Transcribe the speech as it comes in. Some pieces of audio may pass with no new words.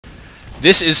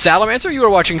This is Salamancer. You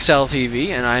are watching SalTV,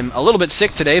 and I'm a little bit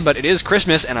sick today, but it is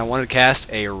Christmas, and I wanted to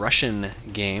cast a Russian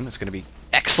game. It's going to be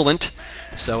excellent.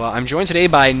 So I'm joined today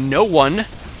by No One,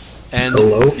 and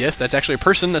hello. Yes, that's actually a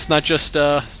person. That's not just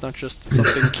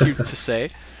something cute to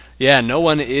say. Yeah, No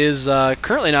One is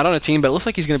currently not on a team, but it looks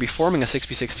like he's going to be forming a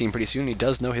 6v6 team pretty soon. He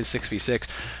does know his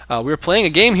 6v6. We were playing a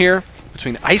game here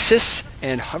between ISIS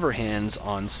and Hoverhands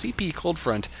on CP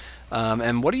Coldfront.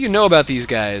 And what do you know about these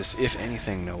guys, if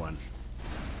anything, No One?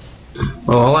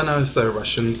 Well, all I know is they're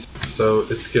Russians, so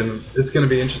it's gonna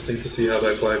be interesting to see how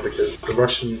they play, because the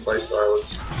Russian playstyle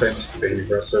is famous for being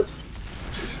aggressive.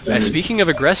 Speaking of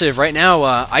aggressive, right now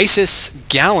ISIS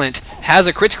Gallant has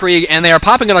a Kritzkrieg, and they are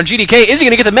popping it on GDK. Is he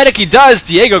going to get the medic? He does!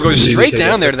 Diego goes straight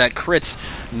down there to that crits.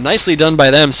 Nicely done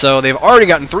by them. So they've already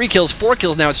gotten 3 kills, 4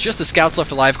 kills now. It's just the scouts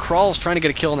left alive. Crawl's trying to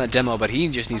get a kill on that demo, but he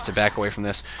just needs to back away from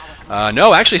this.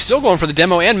 No, actually still going for the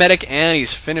demo and medic, and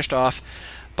he's finished off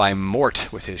by Mort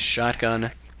with his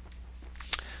shotgun.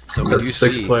 So we do see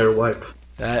 6-player wipe.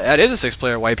 That is a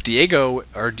 6-player wipe. Diego,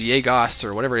 or Diegos,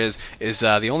 or whatever it is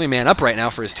the only man up right now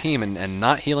for his team and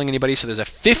not healing anybody, so there's a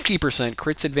 50%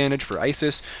 crits advantage for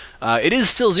ISIS. It is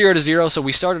still 0-0, so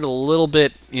we started a little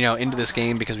bit, into this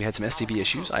game because we had some STV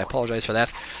issues. I apologize for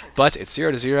that. But it's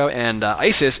 0-0, and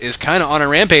ISIS is kind of on a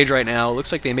rampage right now. It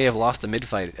looks like they may have lost the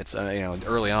mid-fight, it's,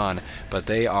 early on, but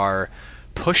they are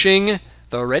pushing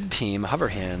the red team,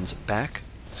 Hoverhands, back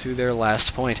to their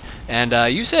last point. And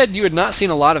you said you had not seen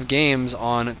a lot of games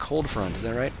on Coldfront, is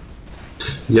that right?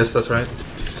 Yes, that's right.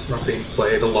 It's not being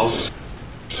played a lot,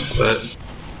 but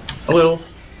a little.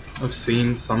 I've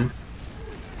seen some.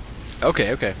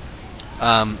 Okay.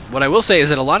 What I will say is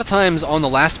that a lot of times on the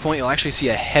last point you'll actually see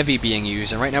a heavy being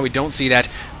used, and right now we don't see that,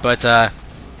 but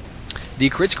the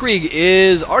Kritzkrieg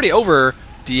is already over.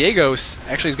 Diegos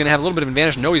actually is going to have a little bit of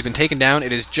advantage. No, he's been taken down.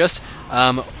 It is just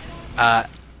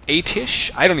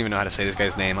Atish? I don't even know how to say this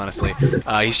guy's name, honestly.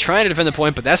 He's trying to defend the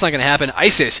point, but that's not going to happen.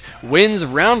 ISIS wins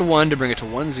round 1 to bring it to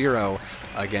 1-0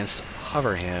 against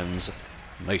Hoverhands.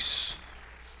 Nice.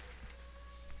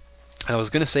 I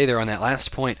was going to say there on that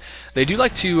last point, they do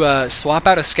like to swap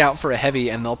out a scout for a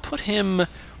heavy, and they'll put him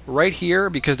right here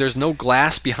because there's no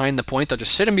glass behind the point. They'll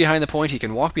just sit him behind the point. He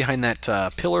can walk behind that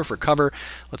pillar for cover.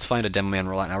 Let's find a demo man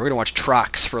rollout now. We're going to watch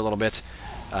Trox for a little bit,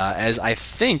 as I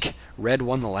think Red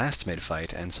won the last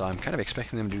mid-fight, and so I'm kind of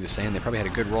expecting them to do the same. They probably had a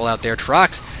good rollout there.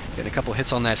 Trox getting a couple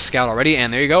hits on that scout already,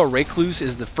 and there you go. Recluse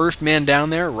is the first man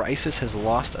down there. ISIS has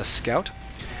lost a scout.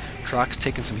 Trox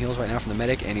taking some heals right now from the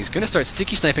medic, and he's going to start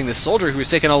sticky sniping this soldier who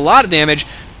is taking a lot of damage.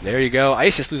 There you go.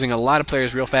 ISIS losing a lot of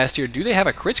players real fast here. Do they have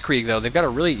a Kritzkrieg, though? They've got a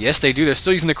really... Yes, they do. They're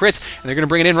still using the crits, and they're going to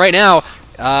bring it in right now.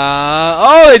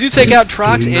 Oh, they do take out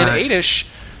Trox and Adish,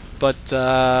 but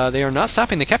they are not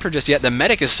stopping the capture just yet. The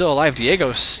medic is still alive.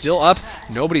 Diego's still up.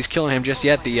 Nobody's killing him just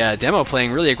yet. The demo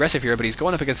playing really aggressive here, but he's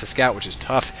going up against the scout, which is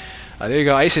tough. There you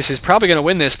go. ISIS is probably going to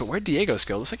win this, but where'd Diego's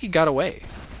go? Looks like he got away.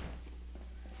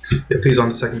 Yep, he's on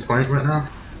the second point right now.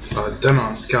 Demo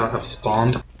and Scout have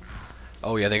spawned.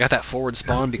 Oh yeah, they got that forward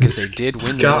spawn because they did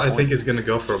win. Scout, I think, is going to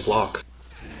go for a block.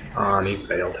 And he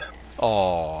failed.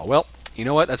 Oh, well, you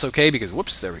know what? That's okay because,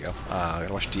 whoops, there we go. I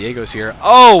gotta watch Diego's here.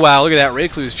 Oh, wow, look at that.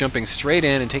 Recluse jumping straight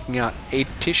in and taking out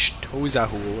Atish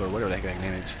Tozahul, or whatever that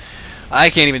name is. I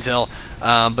can't even tell.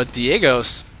 But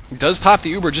Diego's does pop the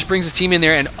Uber, just brings his team in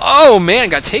there, and oh, man,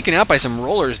 got taken out by some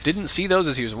rollers. Didn't see those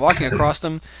as he was walking across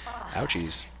them.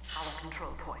 Ouchies.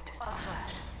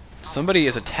 Somebody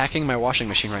is attacking my washing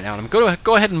machine right now, and I'm going to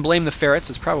go ahead and blame the ferrets.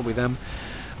 It's probably them.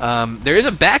 There is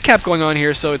a back cap going on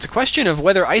here, so it's a question of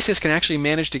whether ISIS can actually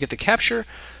manage to get the capture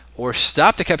or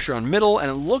stop the capture on middle, and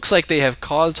it looks like they have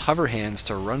caused Hoverhands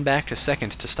to run back to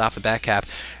second to stop the back cap.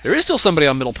 There is still somebody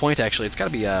on middle point, actually. It's got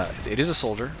to be it is a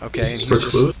soldier, okay, and he's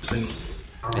just...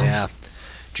 Yeah.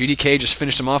 GDK just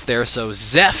finished him off there, so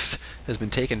Zeph has been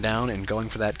taken down and going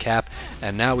for that cap.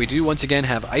 And now we do once again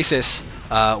have ISIS.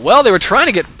 Well, they were trying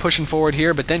to get pushing forward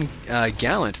here, but then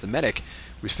Gallant, the medic,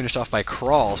 was finished off by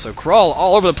Crawl. So Crawl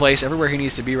all over the place, everywhere he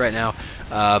needs to be right now.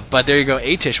 But there you go,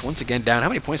 Atish once again down. How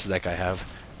many points does that guy have?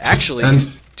 Actually, he's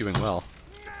doing well.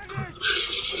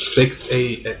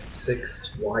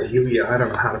 6-8-6-YU. I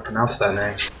don't know how to pronounce that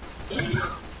name.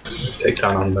 Let's take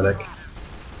down on medic.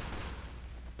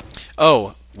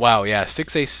 Oh, wow, yeah,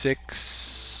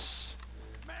 6A6.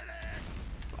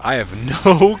 I have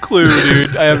no clue,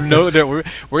 dude. I have no... We're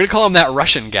going to call him that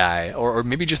Russian guy, or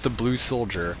maybe just the blue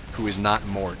soldier who is not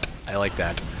Mort. I like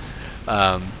that.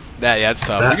 Yeah, it's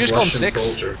tough. We can just call him 6.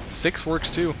 Soldier. 6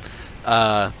 works, too.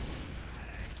 I'm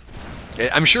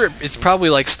sure it's probably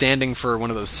like standing for one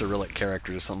of those Cyrillic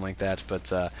characters or something like that, but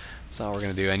that's not what we're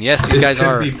going to do. And yes, these guys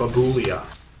are... It could be Babulia.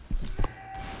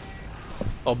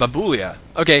 Oh, Babulia.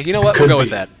 Okay, you know what? We'll go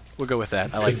with that. We'll go with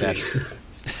that. I like that.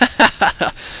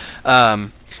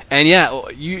 And yeah,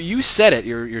 you said it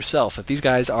yourself that these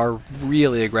guys are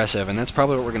really aggressive, and that's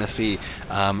probably what we're going to see.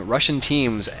 Russian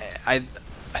teams, I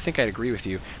think I'd agree with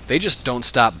you. They just don't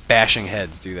stop bashing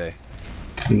heads, do they?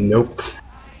 Nope.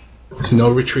 There's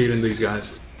no retreat in these guys.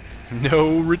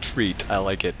 No retreat. I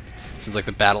like it. Seems like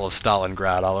the Battle of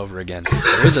Stalingrad all over again.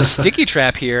 There is a sticky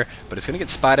trap here, but it's going to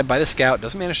get spotted by the scout.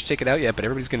 Doesn't manage to take it out yet, but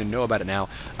everybody's going to know about it now.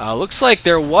 Looks like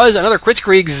there was another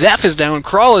Kritzkrieg. Zeph is down.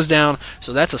 Kral is down.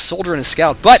 So that's a soldier and a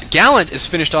scout. But Gallant is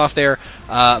finished off there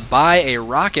by a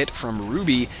rocket from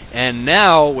Ruby. And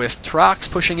now with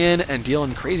Trox pushing in and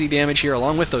dealing crazy damage here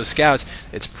along with those scouts,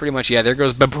 it's pretty much, yeah, there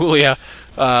goes Babulia.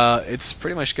 It's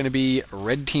pretty much going to be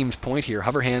red team's point here.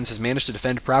 Hoverhands has managed to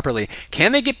defend properly.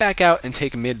 Can they get back out and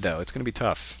take mid, though? It's going to be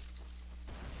tough.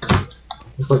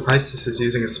 Looks like ISIS is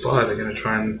using a spy. They're going to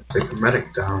try and take the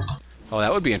medic down. Oh,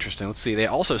 that would be interesting. Let's see. They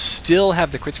also still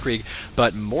have the Kritzkrieg,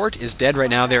 but Mort is dead right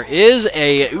now. There is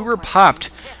a Uber popped.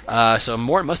 So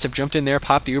Mort must have jumped in there,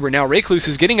 popped the Uber. Now Recluse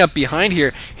is getting up behind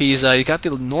here. He's got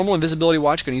the normal invisibility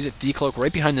watch. Going to use it to decloak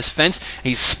right behind this fence.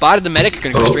 He's spotted the medic.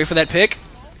 Going to go straight for that pick.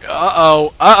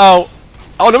 Uh-oh. Uh-oh.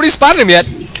 Oh, nobody spotted him yet.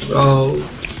 Oh,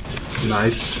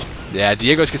 nice. Yeah,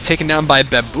 Diegos gets taken down by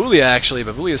Babulia, actually.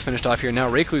 Babulia's finished off here. Now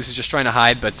Recluse is just trying to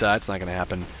hide, but it's not going to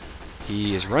happen.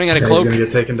 He is running out of cloak. He's going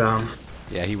to get taken down.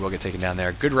 Yeah, he will get taken down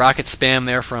there. Good rocket spam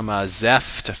there from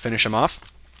Zeph to finish him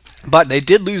off. But they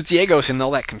did lose Diegos in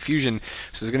all that confusion,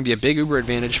 so there's going to be a big Uber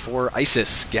advantage for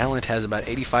ISIS. Gallant has about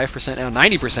 85% now,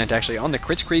 90% actually on the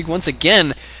Kritzkrieg. Once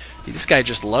again, this guy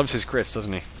just loves his crits,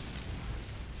 doesn't he?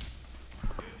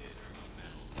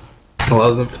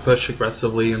 Allows them to push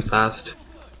aggressively and fast.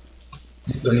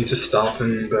 They need to stop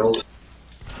and build.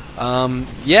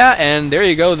 Yeah, and there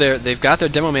you go. They've got their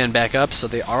Demo Man back up, so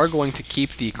they are going to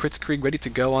keep the Kritzkrieg ready to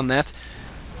go on that.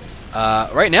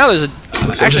 Right now, there's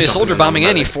actually a soldier bombing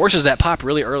in. He forces that pop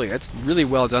really early. That's really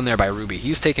well done there by Ruby.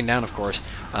 He's taken down, of course.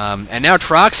 And now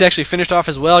Trox actually finished off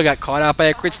as well. Got caught out by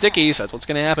a crit sticky, so that's what's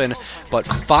going to happen. But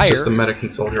Fire... Just the medic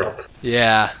and soldier up.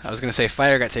 Yeah, I was going to say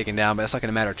Fire got taken down, but that's not going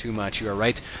to matter too much. You are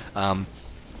right.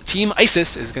 Team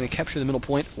ISIS is going to capture the middle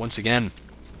point once again.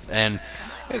 And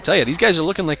I gotta tell you, these guys are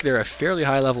looking like they're a fairly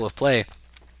high level of play.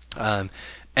 And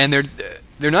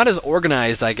they're not as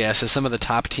organized, I guess, as some of the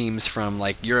top teams from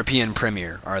like European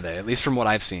Premier, are they? At least from what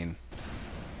I've seen.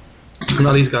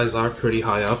 No, these guys are pretty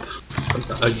high up.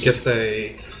 I guess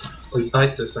at least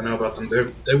ISIS, I know about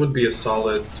them. They would be a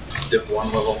solid Div 1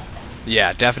 level.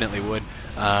 Yeah, definitely would.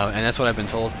 And that's what I've been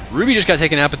told. Ruby just got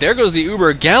taken out, but there goes the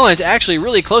Uber. Gallant actually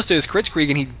really close to his Kritzkrieg,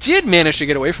 and he did manage to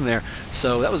get away from there.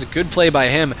 So that was a good play by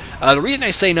him. The reason I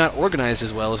say not organized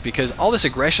as well is because all this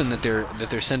aggression that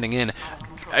they're sending in,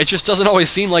 it just doesn't always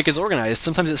seem like it's organized.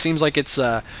 Sometimes it seems like it's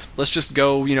let's just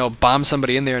go, bomb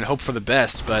somebody in there and hope for the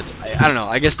best. But I don't know.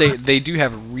 I guess they do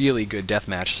have really good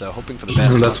deathmatch, so hoping for the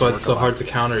best. And that's why it's so hard to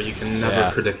counter. You can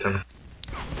never predict them.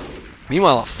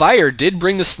 Meanwhile, Fire did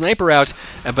bring the sniper out,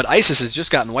 but ISIS has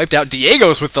just gotten wiped out.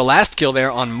 Diegos with the last kill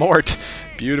there on Mort.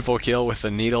 Beautiful kill with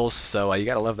the needles, so you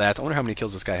gotta love that. I wonder how many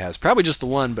kills this guy has. Probably just the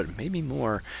one, but maybe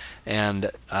more. And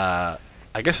I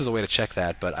guess there's a way to check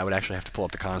that, but I would actually have to pull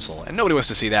up the console. And nobody wants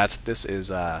to see that. This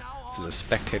is a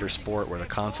spectator sport where the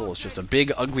console is just a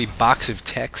big, ugly box of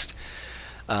text.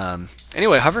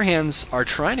 Anyway, Hoverhands are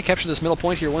trying to capture this middle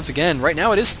point here once again. Right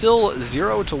now it is still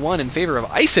 0-1 in favor of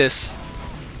ISIS.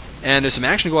 And there's some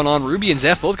action going on. Ruby and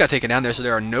Zeph both got taken down there, so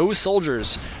there are no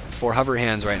soldiers for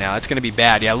Hoverhands right now. It's going to be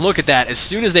bad. Yeah, look at that. As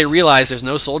soon as they realized there's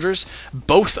no soldiers,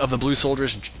 both of the blue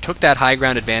soldiers took that high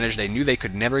ground advantage. They knew they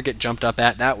could never get jumped up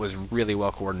at. That was really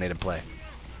well-coordinated play.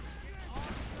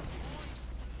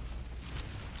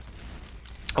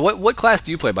 What class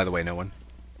do you play, by the way, no one?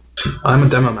 I'm a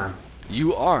Demo Man.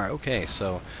 You are? Okay,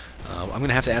 so... I'm going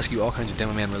to have to ask you all kinds of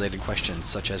Demo Man related questions,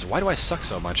 such as, why do I suck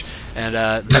so much? And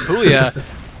Babulia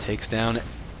takes down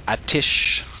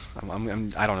Atish.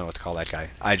 I don't know what to call that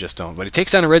guy. I just don't. But he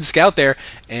takes down a red scout there,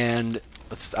 and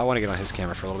I want to get on his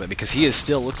camera for a little bit, because he is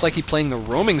still, looks like he's playing the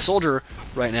roaming soldier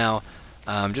right now.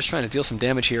 Just trying to deal some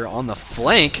damage here on the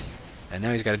flank, and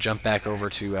now he's got to jump back over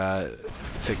to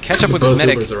catch up with his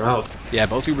medic. Both Ubers are out. Yeah,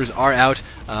 both Ubers are out.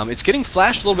 It's getting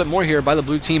flashed a little bit more here by the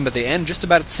blue team, but they end just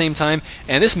about at the same time.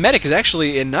 And this medic is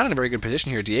actually not in a very good position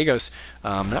here. Diegos,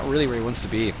 not really where he wants to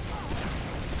be.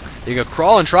 There you go,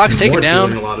 Kral and Trox taken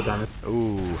down. Doing a lot of damage.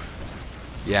 Ooh.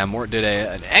 Yeah, Mort did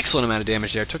an excellent amount of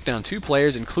damage there. Took down 2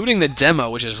 players, including the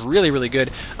Demo, which is really, really good.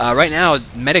 Right now,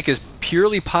 Medic is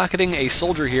purely pocketing a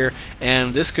soldier here,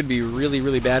 and this could be really,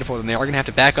 really bad for them. They are going to have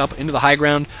to back up into the high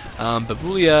ground.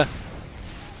 Babulia...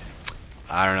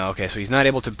 I don't know. Okay, so he's not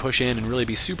able to push in and really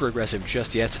be super aggressive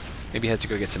just yet. Maybe he has to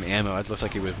go get some ammo. It looks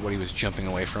like it was what he was jumping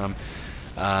away from.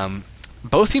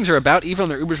 Both teams are about even on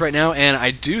their Ubers right now, and I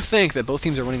do think that both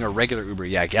teams are running a regular Uber.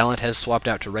 Yeah, Gallant has swapped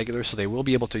out to regular, so they will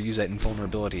be able to use that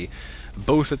invulnerability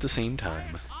both at the same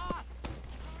time.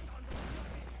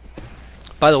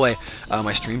 By the way,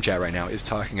 my stream chat right now is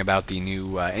talking about the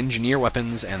new engineer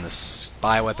weapons and the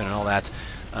spy weapon and all that.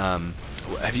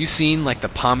 Have you seen like the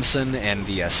Pomson and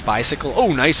the Spycicle?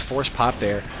 Oh, nice force pop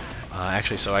there.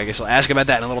 Actually, so I guess we'll ask about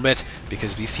that in a little bit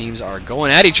because these teams are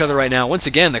going at each other right now. Once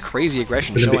again, the crazy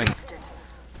aggression showing.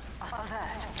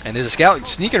 And there's a scout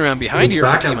sneaking around behind here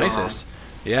for Team ISIS.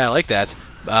 Yeah, I like that.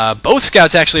 Both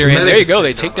scouts actually are in. There you go.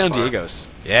 They take down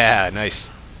Diegos. Yeah,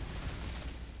 nice.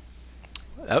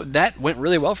 That went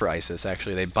really well for ISIS,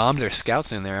 actually. They bombed their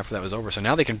scouts in there after that was over. So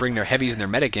now they can bring their heavies and their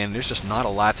medic in. There's just not a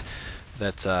lot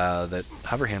that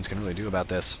Hoverhands can really do about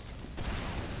this.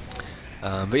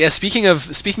 But yeah, speaking of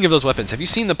those weapons, have you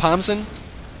seen the Pomson?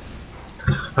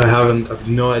 I haven't. I have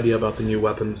no idea about the new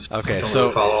weapons. Okay, I don't so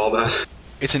really follow all that.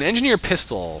 It's an engineer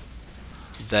pistol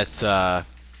that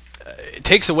it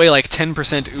takes away like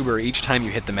 10% Uber each time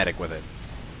you hit the medic with it.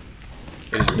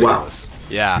 It is ridiculous. Wow.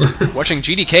 Yeah. Watching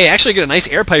GDK actually get a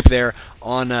nice air pipe there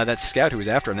on that scout who was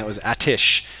after him. That was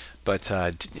Atish. But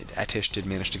Atish did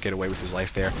manage to get away with his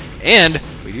life there. And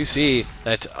we do see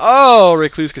that, oh,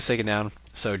 Recluse gets taken down.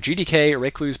 So GDK,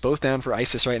 Recluse, both down for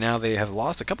ISIS right now. They have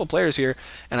lost a couple players here.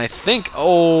 And I think,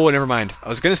 oh, never mind. I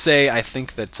was going to say I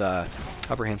think that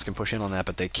Hoverhands can push in on that,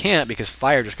 but they can't because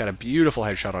Fire just got a beautiful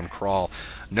headshot on Crawl.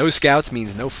 No scouts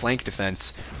means no flank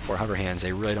defense for Hoverhands.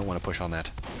 They really don't want to push on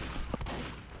that.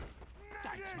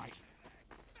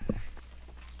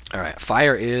 Alright,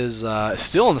 Fire is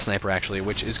still on the sniper, actually,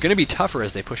 which is going to be tougher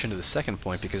as they push into the second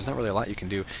point, because there's not really a lot you can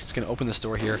do. He's going to open this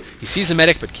door here. He sees the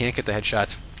medic, but can't get the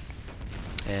headshot.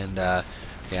 And,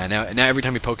 yeah, now every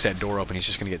time he pokes that door open, he's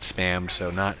just going to get spammed,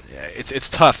 so it's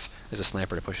tough as a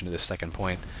sniper to push into this second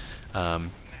point.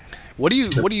 What do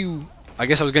you... I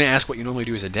guess I was going to ask what you normally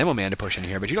do as a demo man to push in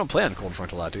here, but you don't play on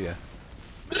Coldfront a lot, do you?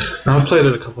 I've played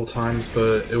it a couple times,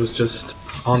 but it was just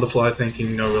on the fly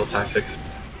thinking, no real tactics.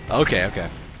 Okay, okay.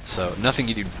 So nothing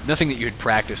that you had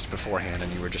practiced beforehand,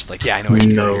 and you were just like, yeah, I know I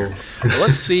should go here. Well,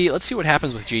 let's see what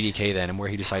happens with GDK then, and where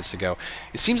he decides to go.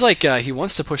 It seems like he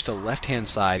wants to push the left-hand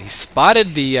side. He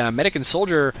spotted the medic and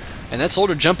soldier, and that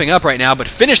soldier jumping up right now, but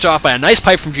finished off by a nice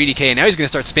pipe from GDK. And now he's going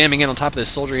to start spamming in on top of this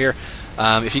soldier here.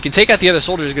 If he can take out the other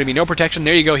soldier, there's going to be no protection.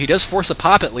 There you go. He does force a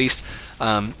pop at least.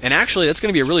 And actually, that's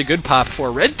going to be a really good pop for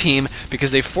a red team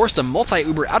because they've forced a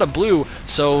multi-Uber out of blue.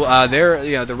 So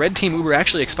the red team Uber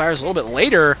actually expires a little bit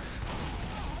later.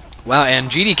 Wow, and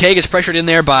GDK gets pressured in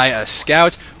there by a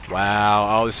scout.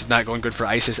 Wow, oh, this is not going good for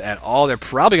ISIS at all. They're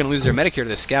probably going to lose their medic here to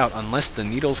the scout unless the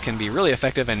needles can be really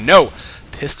effective. And no,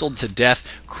 pistoled to death.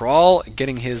 Crawl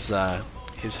getting his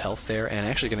health there and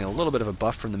actually getting a little bit of a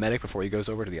buff from the medic before he goes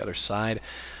over to the other side.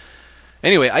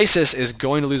 Anyway, ISIS is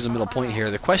going to lose the middle point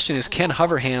here. The question is, can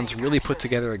Hoverhands really put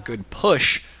together a good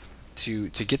push to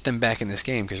get them back in this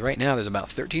game? Because right now there's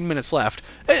about 13 minutes left.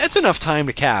 It's enough time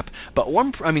to cap. But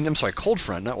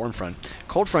Coldfront, not Warmfront.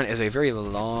 Coldfront is a very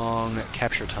long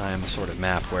capture time sort of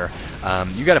map where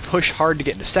you got to push hard to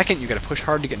get into second, you got to push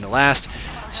hard to get into last.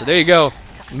 So there you go,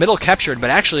 middle captured.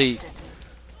 But actually,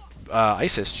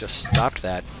 ISIS just stopped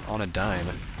that on a dime.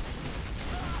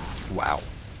 Wow.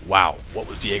 Wow, what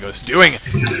was Diego's doing?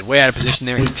 He was way out of position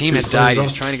there. His team had died. He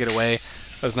was trying to get away.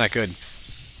 That was not good.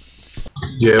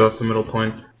 Yeah, up the middle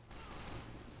point.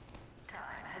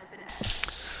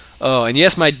 Oh, and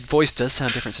yes, my voice does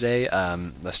sound different today.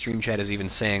 The stream chat is even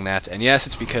saying that. And yes,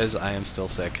 it's because I am still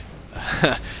sick.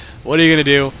 What are you going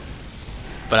to do?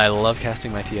 But I love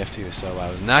casting my TF2, so I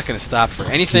was not going to stop for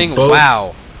anything.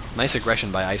 Wow. Nice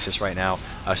aggression by ISIS right now.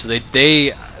 So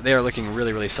they are looking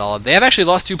really, really solid. They have actually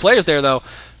lost 2 players there, though.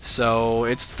 So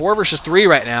it's 4 versus 3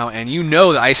 right now, and you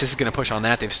know that ISIS is going to push on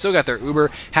that. They've still got their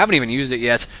Uber, haven't even used it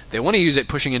yet. They want to use it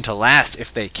pushing into last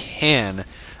if they can.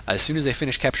 As soon as they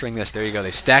finish capturing this, there you go.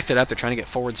 They stacked it up. They're trying to get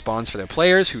forward spawns for their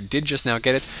players, who did just now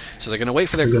get it. So they're going to wait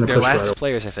for their last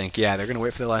players, I think. Yeah, they're going to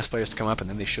wait for their last players to come up, and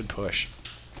then they should push.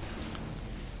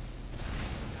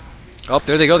 Oh,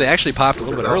 there they go. They actually popped a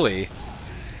little bit early.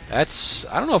 I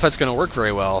don't know if that's going to work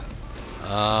very well.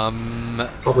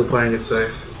 Probably playing it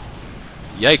safe.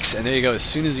 Yikes, and there you go. As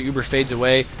soon as the Uber fades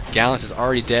away, Gallant is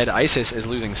already dead. ISIS is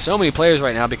losing so many players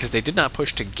right now because they did not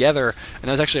push together, and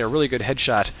that was actually a really good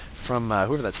headshot from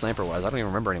whoever that sniper was. I don't even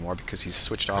remember anymore because he's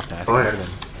switched off now. I think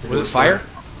Fire. Was it Fire?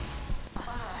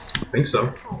 I think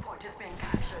so.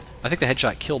 I think the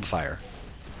headshot killed Fire.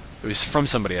 It was from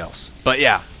somebody else. But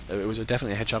yeah, it was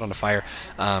definitely a headshot on the Fire.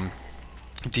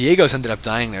 Diego's ended up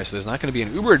dying there, so there's not going to be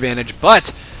an uber advantage,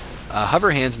 but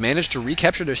Hoverhands managed to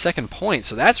recapture their second point,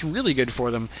 so that's really good for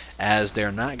them, as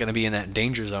they're not going to be in that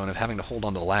danger zone of having to hold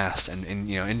on to last and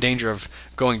you know, in danger of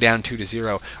going down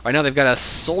 2-0. Right now they've got a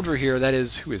soldier here. That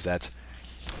is, who is that?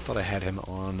 I thought I had him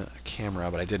on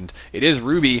camera, but I didn't. It is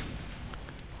Ruby.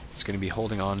 He's going to be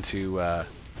holding on to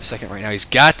second right now. He's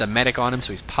got the medic on him,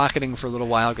 so he's pocketing for a little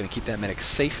while. Going to keep that medic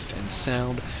safe and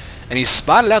sound. And he's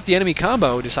spotted out the enemy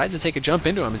combo, decides to take a jump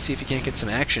into him and see if he can't get some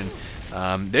action.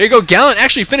 There you go. Gallant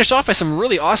actually finished off by some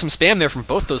really awesome spam there from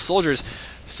both those soldiers.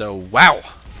 So, wow.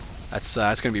 That's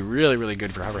going to be really, really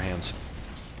good for Hoverhands.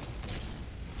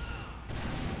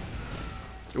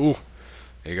 Ooh.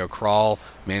 There you go. Crawl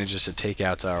manages to take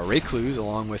out Recluse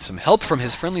along with some help from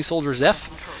his friendly soldier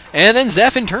Zeph. And then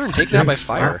Zeph in turn taken out by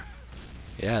fire.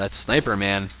 Yeah, that sniper,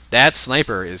 man. That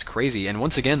sniper is crazy. And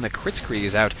once again, the Kritzkrieg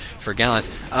is out for Gallant.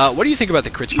 What do you think about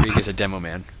the Kritzkrieg as a demo,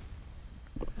 man?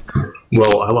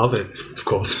 Well, I love it, of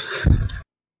course.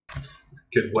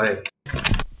 Good way.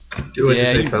 Good way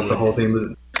to take out the whole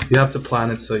thing. You have to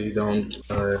plan it so you don't,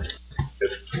 I'm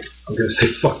going to say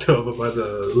fucked over by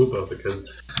the Uber,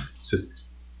 because it's just...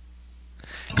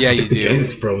 Yeah, you do. The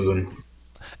game's frozen.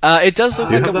 It does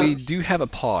look like we do have a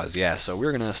pause, yeah, so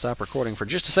we're going to stop recording for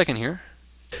just a second here.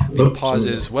 The pause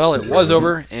is, well, it was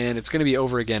over, and it's going to be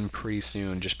over again pretty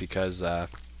soon, just because that's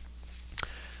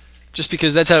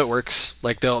how it works.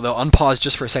 Like, they'll unpause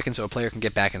just for a second so a player can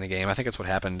get back in the game. I think that's what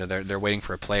happened. They're waiting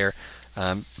for a player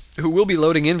who will be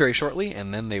loading in very shortly,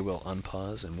 and then they will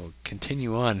unpause, and we'll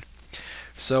continue on.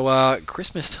 So,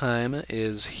 Christmas time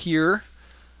is here.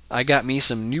 I got me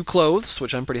some new clothes,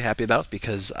 which I'm pretty happy about,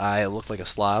 because I look like a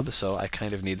slob, so I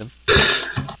kind of need them.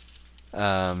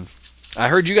 I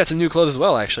heard you got some new clothes as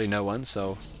well, actually, No One,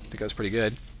 so I think that was pretty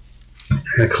good.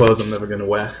 Clothes I'm never going to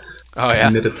wear. Oh, yeah?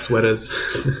 Knitted sweaters.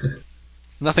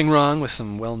 Nothing wrong with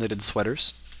some well-knitted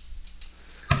sweaters.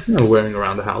 Wearing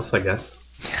around the house, I guess.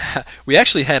 We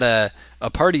actually had a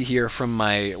party here from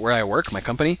where I work, my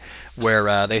company,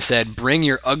 where they said, bring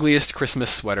your ugliest Christmas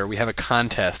sweater. We have a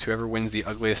contest. Whoever wins the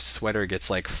ugliest sweater gets,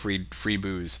 like, free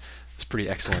booze. It's pretty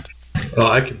excellent. Oh,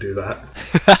 I could do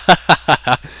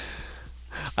that.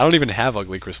 I don't even have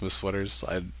ugly Christmas sweaters.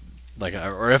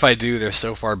 Or if I do, they're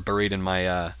so far buried in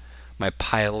my my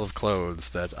pile of clothes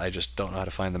that I just don't know how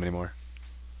to find them anymore.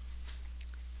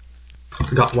 I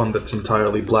got one that's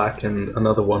entirely black and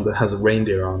another one that has a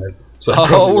reindeer on it. So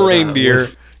oh, reindeer!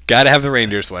 Gotta have the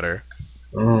reindeer sweater.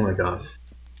 Oh my god.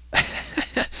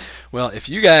 Well, if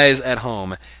you guys at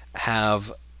home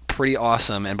have pretty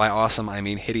awesome, and by awesome I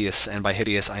mean hideous, and by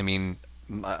hideous I mean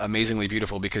amazingly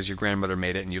beautiful because your grandmother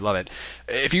made it and you love it.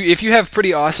 If you have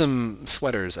pretty awesome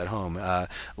sweaters at home,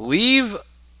 leave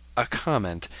a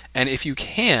comment, and if you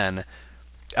can,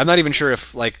 I'm not even sure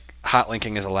if like hot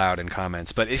linking is allowed in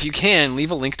comments, but if you can,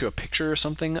 leave a link to a picture or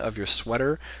something of your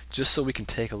sweater just so we can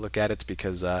take a look at it,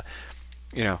 because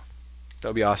you know, that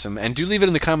would be awesome. And do leave it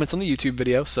in the comments on the YouTube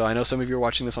video. So I know some of you are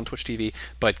watching this on Twitch TV,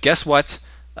 but guess what?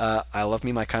 I love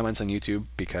my comments on YouTube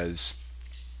because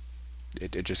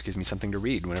it just gives me something to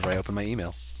read whenever I open my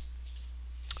email.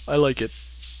 I like it.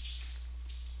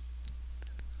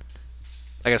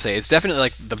 I gotta say, it's definitely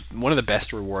like one of the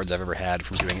best rewards I've ever had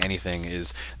from doing anything.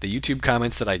 Is the YouTube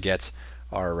comments that I get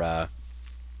are,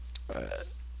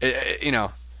 you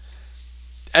know,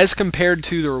 as compared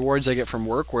to the rewards I get from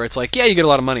work, where it's like, yeah, you get a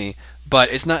lot of money,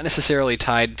 but it's not necessarily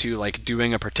tied to like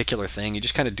doing a particular thing. You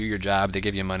just kind of do your job. They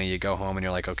give you money, you go home, and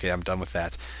you're like, okay, I'm done with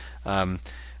that.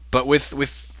 But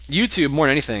with YouTube, more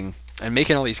than anything, and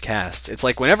making all these casts, it's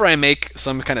like whenever I make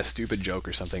some kind of stupid joke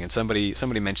or something and somebody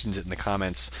mentions it in the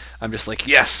comments, I'm just like,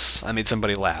 yes, I made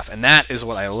somebody laugh, and that is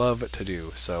what I love to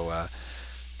do. So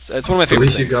it's one of my favorite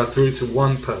things. At least you got through to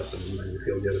one person and then you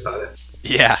feel good about it.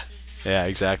 Yeah,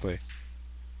 exactly.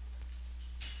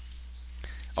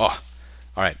 Oh,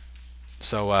 alright.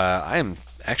 So I am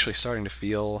actually starting to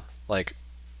feel like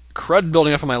crud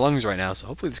building up in my lungs right now, so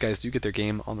hopefully these guys do get their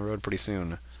game on the road pretty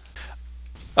soon.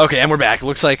 Okay, and we're back. It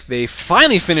looks like they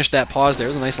finally finished that pause there. It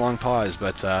was a nice long pause,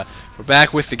 but we're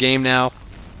back with the game now.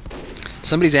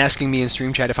 Somebody's asking me in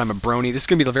stream chat if I'm a brony. This is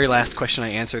going to be the very last question I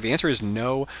answer. The answer is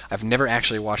no. I've never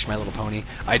actually watched My Little Pony.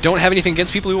 I don't have anything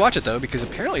against people who watch it, though, because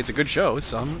apparently it's a good show,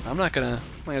 so I'm not going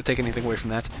to take anything away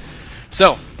from that.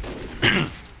 So,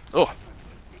 it's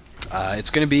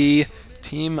going to be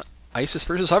Team ISIS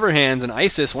versus Hoverhands, and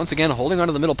ISIS, once again, holding on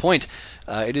to the middle point.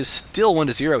 It is still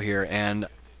 1-0 here, and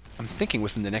I'm thinking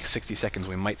within the next 60 seconds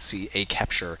we might see a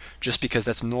capture, just because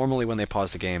that's normally when they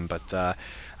pause the game, but I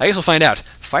guess we'll find out.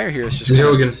 Fire here is just... You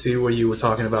know, we're going to see what you were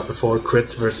talking about before,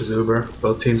 crits versus Uber.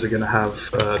 Both teams are going to have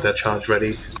their charge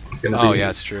ready. It's going to be... yeah,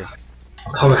 it's true.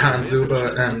 Hoverhands,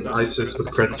 Uber, and ISIS with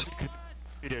crits.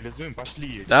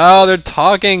 Oh, they're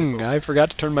talking! I forgot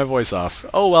to turn my voice off.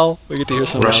 Oh well, we get to hear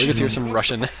some we get to hear some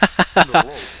Russian.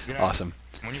 Awesome.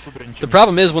 The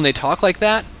problem is when they talk like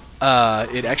that,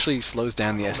 it actually slows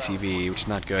down the STV, which is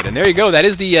not good. And there you go. That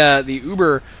is the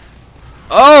Uber.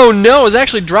 Oh no! It was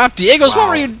actually dropped. Diego's. Wow. What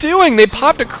were you doing? They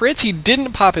popped a crits. He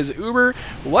didn't pop his Uber.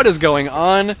 What is going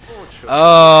on?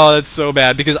 Oh, that's so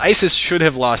bad because ISIS should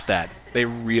have lost that. They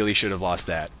really should have lost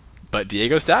that. But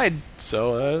Diego's died,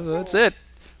 so that's it.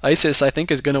 ISIS, I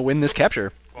think, is going to win this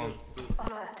capture.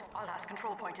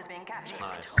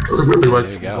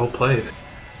 Really well played.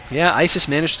 Yeah, ISIS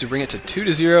managed to bring it to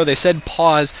 2-0. They said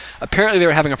pause. Apparently they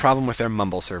were having a problem with their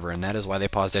Mumble server, and that is why they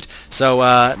paused it. So,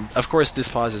 of course, this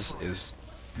pause is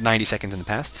 90 seconds in the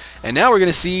past. And now we're going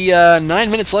to see 9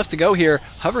 minutes left to go here.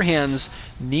 Hoverhands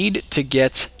need to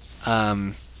get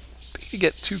 2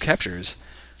 captures.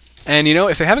 And, you know,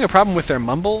 if they're having a problem with their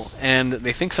Mumble and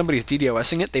they think somebody's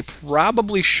DDoSing it, they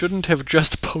probably shouldn't have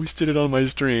just posted it on my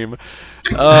stream.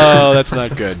 Oh, that's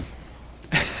not good.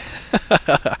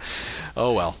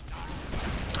 Oh, well.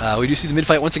 We do see the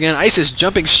mid-fight once again. ISIS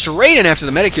jumping straight in after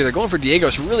the medic here. They're going for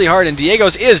Diego's really hard, and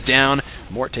Diego's is down.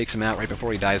 Mort takes him out right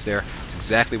before he dies there. It's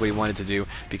exactly what he wanted to do,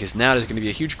 because now there's going to be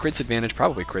a huge crits advantage,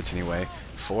 probably crits anyway.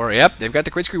 Yep, they've got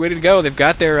the crit screw ready to go. They've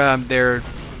got their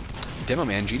Demo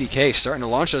Man, GDK, starting to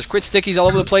launch those crit stickies all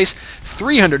over the place.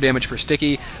 300 damage per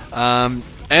sticky. And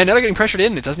now they're getting pressured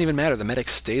in. It doesn't even matter. The medic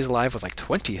stays alive with like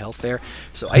 20 health there.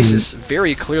 So ISIS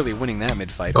very clearly winning that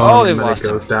mid-fight. Oh, they've lost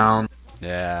him. Goes down.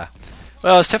 Yeah.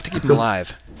 Well, it's tough to keep him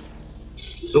alive.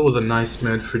 So it was a nice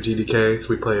mid for GDK,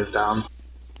 3 players down.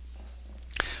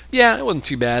 Yeah, it wasn't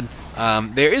too bad.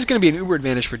 There is going to be an Uber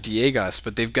advantage for Diegas,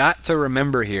 but they've got to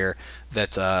remember here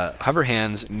that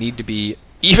Hoverhands need to be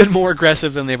even more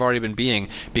aggressive than they've already been being,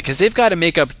 because they've got to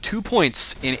make up 2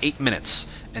 points in 8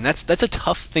 minutes. And that's a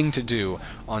tough thing to do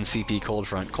on CP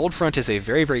Coldfront. Coldfront is a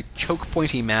very, very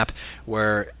choke-pointy map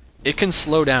where it can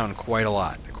slow down quite a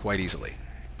lot, quite easily.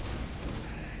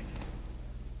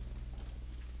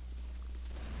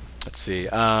 Let's see.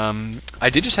 I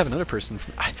did just have another person.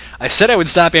 I said I would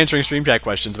stop answering stream chat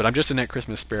questions, but I'm just in that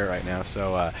Christmas spirit right now.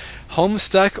 So,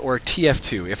 Homestuck or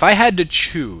TF2? If I had to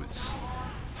choose,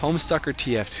 Homestuck or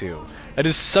TF2? That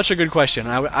is such a good question.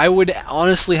 I would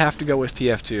honestly have to go with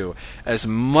TF2. As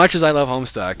much as I love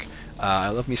Homestuck, I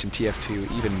love me some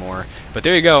TF2 even more. But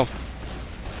there you go.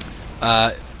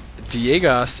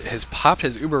 Diegas has popped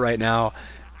his Uber right now,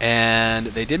 and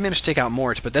they did manage to take out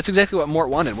Mort, but that's exactly what Mort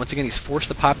wanted. Once again, he's forced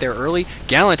to pop there early.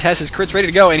 Gallant has his crits ready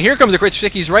to go, and here comes the crit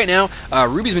stickies right now.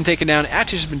 Ruby's been taken down,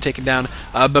 Atish has been taken down,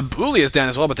 Babuli is down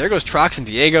as well, but there goes Trox and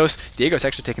Diego's. Diego's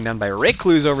actually taken down by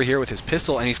Recluse over here with his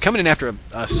pistol, and he's coming in after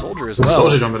a soldier as well.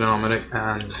 Soldier jumping in on medic,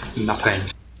 and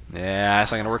nothing. Yeah,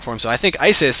 that's not going to work for him, so I think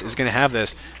ISIS is going to have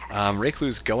this.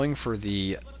 Recluse going for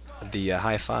the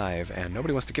high five, and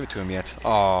nobody wants to give it to him yet.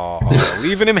 Oh,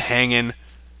 leaving him hanging.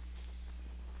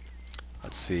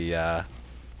 Let's see.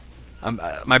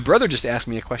 My brother just asked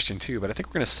me a question too, but I think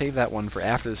we're going to save that one for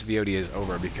after this VOD is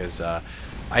over, because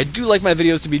I do like my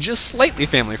videos to be just slightly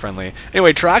family friendly.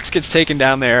 Anyway, Trox gets taken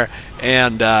down there,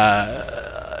 and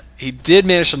he did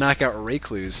manage to knock out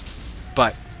Recluse,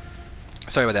 but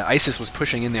sorry about that. ISIS was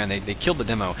pushing in there, and they killed the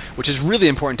demo, which is really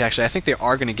important actually. I think they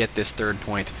are going to get this third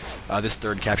point, this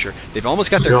third capture. They've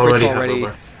almost got their crits already.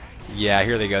 Yeah,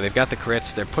 here they go. They've got the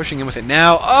crits. They're pushing in with it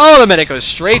now. Oh, the medic goes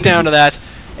straight down to that.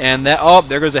 And that, oh,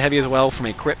 there goes the heavy as well from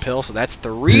a crit pill. So that's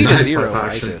 3-0 for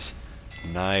ISIS.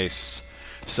 Nice.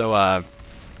 So,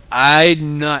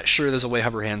 I'm not sure there's a way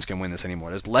Hoverhands can win this anymore.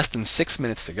 There's less than 6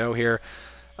 minutes to go here.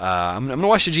 I'm going to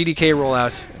watch the GDK roll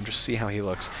out and just see how he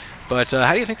looks. But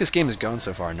how do you think this game has gone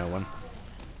so far, No One?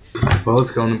 Well,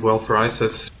 it's going well for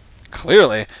ISIS.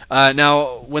 Clearly.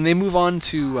 Now, when they move on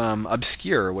to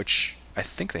Obscure, which I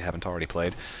think they haven't already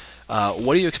played,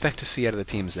 what do you expect to see out of the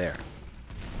teams there?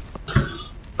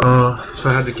 If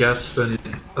I had to guess, then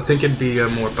I think it'd be a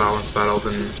more balanced battle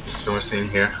than we're seeing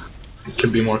here. It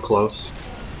could be more close.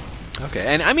 Okay,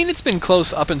 and I mean, it's been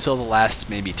close up until the last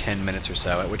maybe 10 minutes or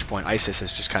so, at which point ISIS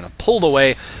has just kind of pulled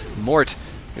away. Mort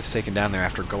gets taken down there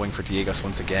after going for Diegas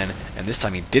once again, and this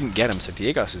time he didn't get him, so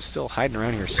Diegas is still hiding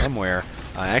around here somewhere.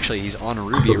 Actually, he's on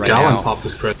Ruby right now. Popped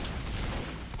his crit.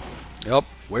 Yep.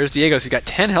 Where's Diego's? He's got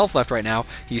 10 health left right now.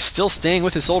 He's still staying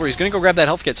with his soldier. He's going to go grab that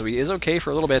health kit, so he is okay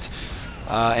for a little bit.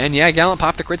 And yeah, Gallant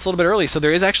popped the crits a little bit early, so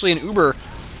there is actually an Uber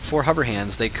for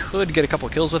Hoverhands. They could get a couple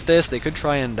kills with this. They could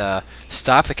try and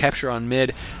stop the capture on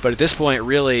mid, but at this point,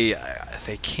 really,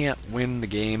 they can't win the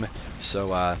game.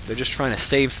 So they're just trying to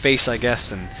save face, I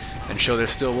guess, and show they're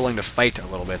still willing to fight a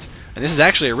little bit. And this is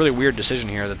actually a really weird decision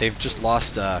here, that they've just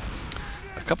lost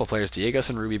couple players, Diegos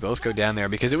and Ruby, both go down there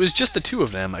because it was just the two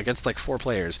of them against like 4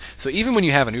 players. So even when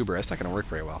you have an Uber, it's not going to work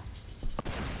very well.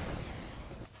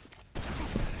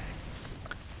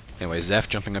 Anyway, Zeph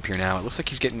jumping up here now. It looks like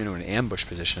he's getting into an ambush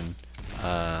position.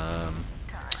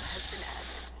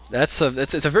 It's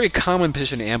a very common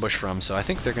position to ambush from, so I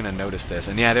think they're going to notice this.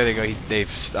 And yeah, there they go. They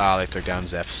took down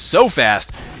Zeph so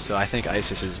fast. So I think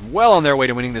ISIS is well on their way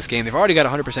to winning this game. They've already got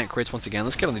 100% crits once again.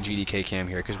 Let's get on the GDK cam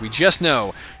here, because we just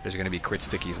know there's going to be crit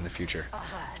stickies in the future.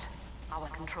 Our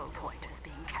control point is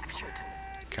being captured.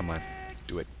 Come on.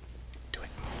 Do it. Do it.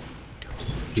 Do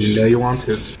it. You know you want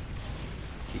to.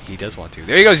 He does want to.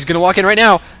 There he goes. He's going to walk in right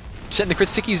now. Setting the crit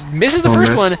stickies. Misses the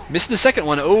first one. Misses the second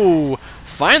one. Oh,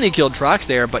 finally killed Trox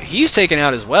there, but he's taken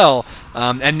out as well.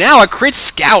 And now a crit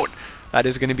scout. That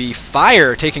is going to be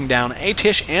Fire taking down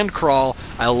Atish and Crawl.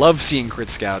 I love seeing crit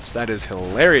scouts. That is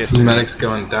hilarious. The medic's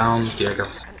going down.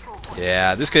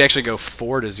 Yeah, this could actually go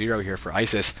 4-0 here for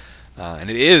ISIS. And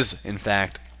it is, in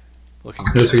fact, looking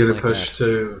just going to like push that.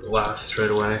 to last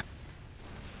straight away.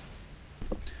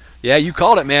 Yeah, you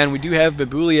called it, man. We do have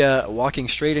Babulia walking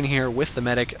straight in here with the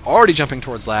medic, already jumping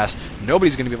towards last.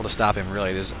 Nobody's going to be able to stop him,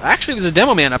 really. There's a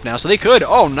demo man up now, so they could.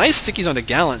 Oh, nice stickies onto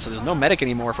Gallant, so there's no medic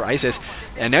anymore for ISIS.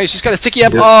 And now he's just got a sticky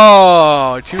up. Yep.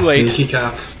 Oh, too late. Sneaky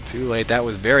cap. Too late. That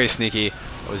was very sneaky. It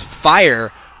was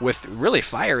Fire with... Really,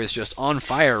 Fire is just on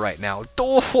fire right now.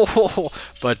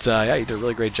 But, yeah, he did a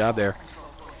really great job there.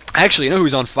 Actually, you know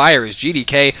who's on fire is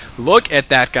GDK. Look at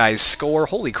that guy's score.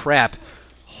 Holy crap.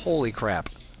 Holy crap.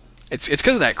 It's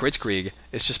because of that Kritzkrieg.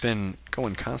 It's just been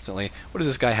going constantly. What does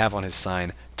this guy have on his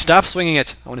sign? Stop swinging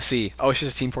it. I want to see. Oh, it's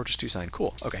just a Team Fortress 2 sign.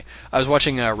 Cool. Okay. I was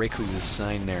watching Recluse's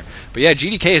sign there. But yeah,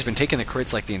 GDK has been taking the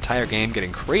crits like the entire game,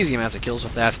 getting crazy amounts of kills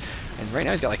with that. And right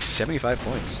now he's got like 75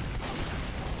 points.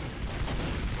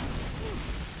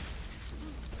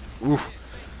 Ooh.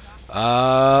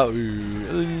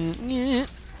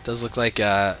 Does look like,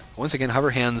 once again,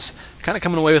 Hoverhands kind of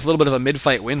coming away with a little bit of a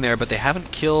mid-fight win there, but they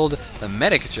haven't killed the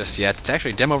medic just yet. It's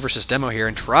actually demo versus demo here,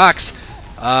 and Trox...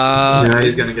 yeah,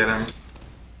 he's going to get him.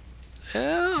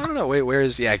 I don't know. Wait, where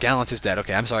is... Yeah, Gallant is dead.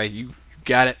 Okay, I'm sorry. You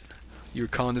got it. You were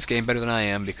calling this game better than I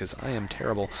am, because I am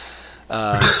terrible.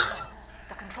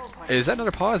 Is that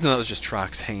another pause? No, that was just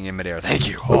Trox hanging in midair. Thank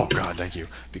you. Oh, God, thank you.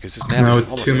 Because this map is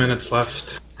almost... 2 minutes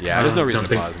left. Yeah, there's no reason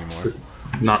to pause anymore. There's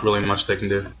not really much they can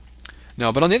do.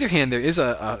 No, but on the other hand, there is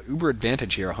a uber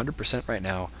advantage here, 100% right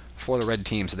now for the red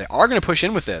team. So they are going to push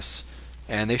in with this,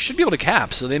 and they should be able to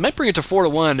cap. So they might bring it to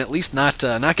 4-1, at least not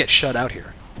get shut out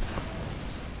here.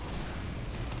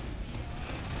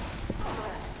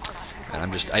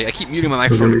 And I keep muting my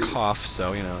microphone to cough,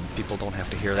 so you know people don't have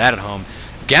to hear that at home.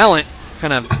 Gallant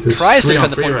kind of tries to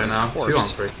defend the point with his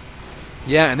corpse. 2-on-3.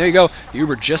 Yeah, and there you go. The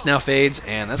Uber just now fades,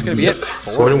 and that's going to be it.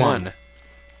 4-1.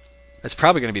 That's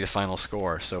probably going to be the final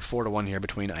score. So 4-1 here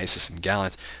between ISIS and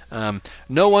Gallant.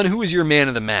 No one, who is your man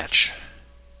of the match?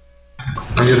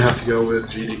 I'm going to have to go with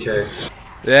GDK.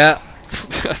 Yeah,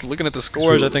 looking at the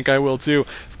scores, I think I will too.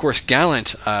 Of course,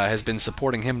 Gallant has been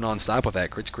supporting him nonstop with that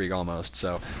Kritzkrieg almost.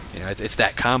 So you know, it's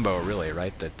that combo really,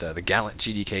 right? That the Gallant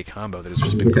GDK combo that has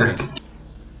just been great.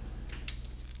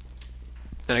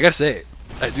 And I got to say,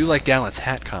 I do like Gallant's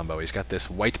hat combo. He's got this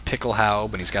white pickle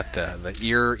haube, and he's got the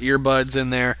earbuds in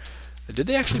there. Did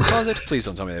they actually pause it? Please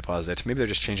don't tell me they paused it. Maybe they're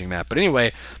just changing map. But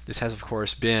anyway, this has, of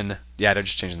course, been... Yeah, they're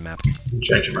just changing the map.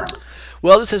 Changing map.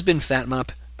 Well, this has been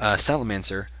FatMop,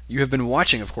 Salamancer. You have been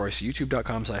watching, of course,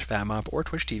 youtube.com/FatMop or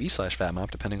Twitch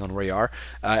TV/FatMop, depending on where you are.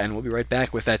 And we'll be right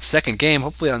back with that second game,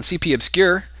 hopefully on CP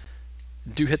Obscure.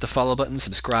 Do hit the follow button,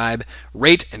 subscribe,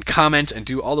 rate, and comment, and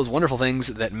do all those wonderful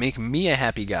things that make me a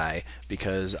happy guy,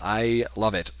 because I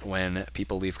love it when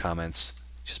people leave comments.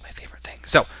 It's just my favorite thing.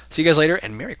 So, see you guys later,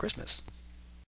 and Merry Christmas.